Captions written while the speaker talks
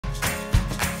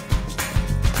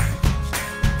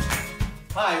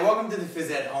Hi, welcome to the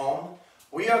Physed home.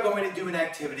 We are going to do an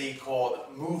activity called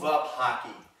Move Up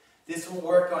Hockey. This will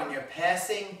work on your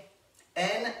passing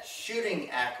and shooting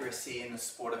accuracy in the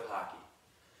sport of hockey.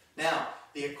 Now,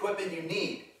 the equipment you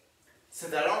need,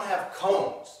 since I don't have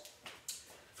cones,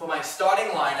 for my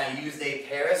starting line I used a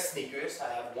pair of sneakers.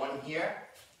 I have one here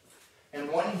and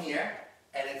one here,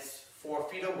 and it's 4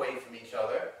 feet away from each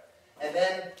other. And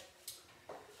then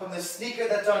from the sneaker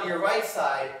that's on your right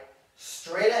side,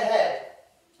 straight ahead,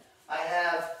 I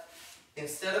have,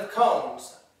 instead of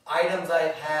cones, items I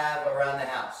have around the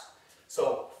house.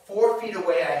 So 4 feet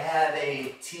away I have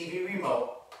a TV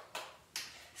remote,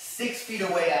 6 feet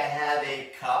away I have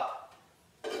a cup,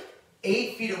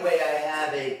 8 feet away I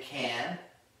have a can,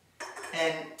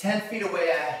 and 10 feet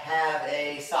away I have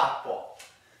a sock ball.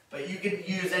 But you could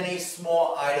use any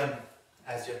small item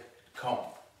as your cone.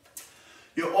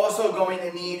 You're also going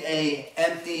to need an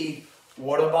empty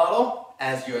water bottle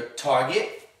as your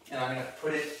target. And I'm going to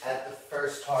put it at the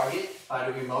first target by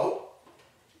the remote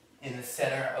in the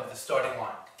center of the starting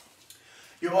line.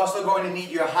 You're also going to need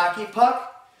your hockey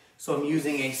puck. So I'm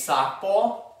using a sock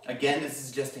ball. Again, this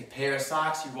is just a pair of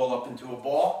socks you roll up into a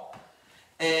ball.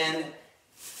 And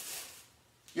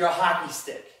your hockey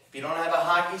stick. If you don't have a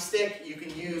hockey stick, you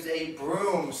can use a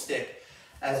broom stick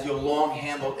as your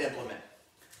long-handled implement.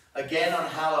 Again, on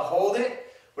how to hold it,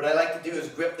 what I like to do is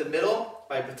grip the middle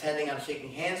by pretending I'm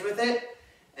shaking hands with it.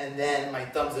 And then my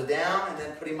thumbs are down, and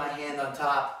then putting my hand on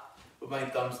top with my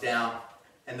thumbs down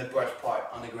and the brush part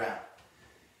on the ground.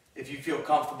 If you feel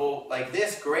comfortable like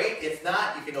this, great. If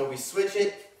not, you can always switch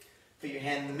it. Put your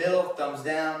hand in the middle, thumbs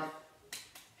down,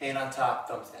 hand on top,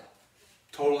 thumbs down.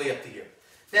 Totally up to you.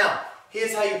 Now,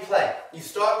 here's how you play. You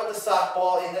start with the sock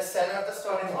ball in the center of the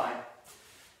starting line,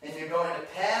 and you're going to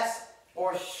pass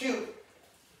or shoot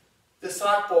the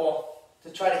sock ball to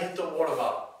try to hit the water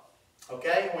bottle.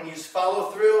 Okay, when you follow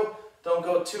through, don't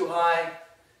go too high.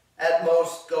 At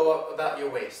most, go up about your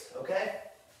waist, okay?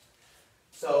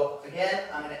 So again,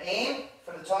 I'm going to aim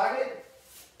for the target.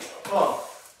 Boom,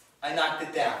 I knocked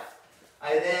it down.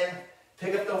 I then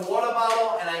pick up the water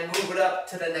bottle and I move it up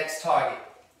to the next target,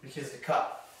 which is the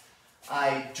cup.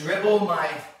 I dribble my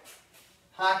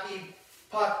hockey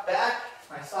puck back,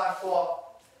 my sock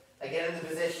ball, I get into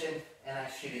position and I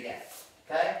shoot again,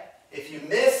 okay? If you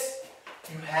miss,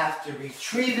 you have to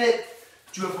retrieve it,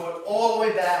 dribble it all the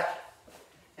way back,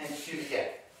 and shoot again.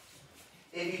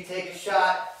 If you take a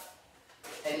shot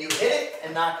and you hit it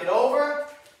and knock it over,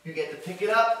 you get to pick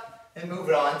it up and move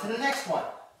it on to the next one,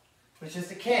 which is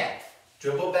the can.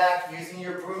 Dribble back using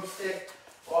your broomstick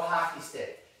or hockey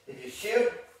stick. If you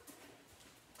shoot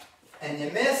and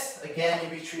you miss, again, you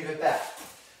retrieve it back.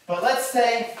 But let's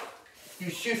say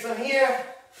you shoot from here,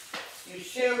 you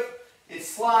shoot, it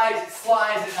slides,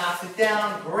 it knocks it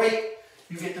down, great.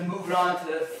 You get to move it on to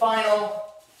the final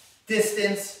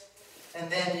distance,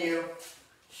 and then you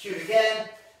shoot again,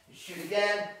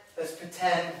 Let's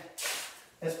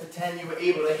pretend you were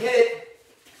able to hit it.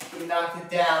 You knocked it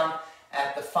down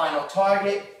at the final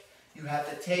target. You have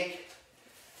to take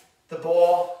the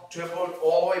ball, dribble it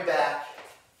all the way back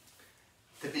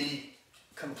to be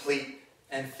complete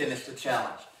and finish the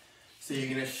challenge. So you're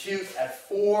going to shoot at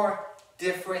 4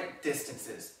 different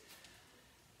distances,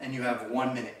 and you have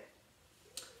 1 minute.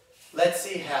 Let's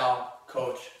see how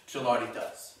Coach Gelardi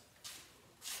does.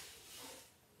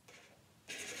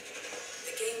 The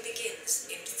game begins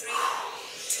in 3,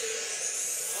 2,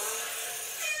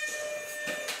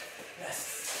 1. Yes.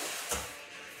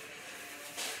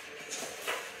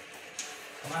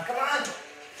 Come on, come on.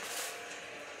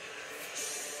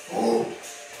 Ooh.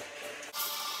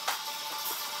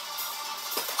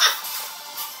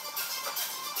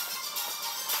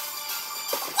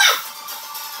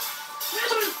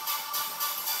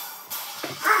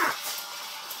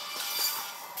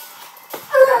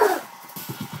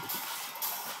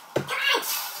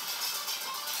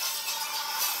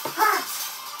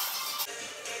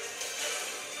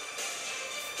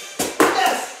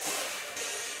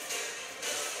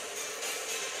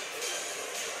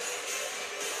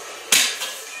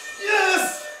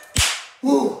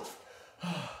 Woo.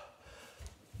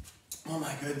 Oh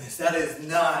my goodness, that is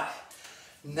not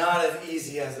as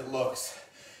easy as it looks.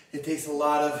 It takes a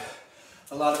lot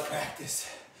of practice.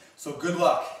 So good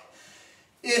luck.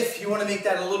 If you want to make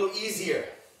that a little easier,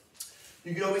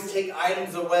 you can always take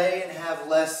items away and have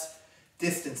less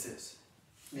distances,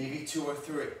 maybe 2 or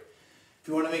 3. If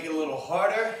you want to make it a little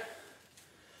harder,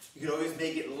 you can always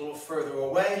make it a little further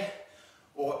away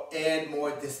or add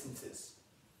more distances.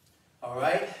 All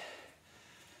right?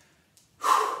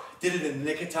 Did it in the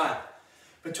nick of time.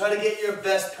 But try to get your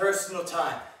best personal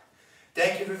time.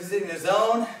 Thank you for visiting the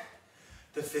zone.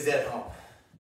 Physed home.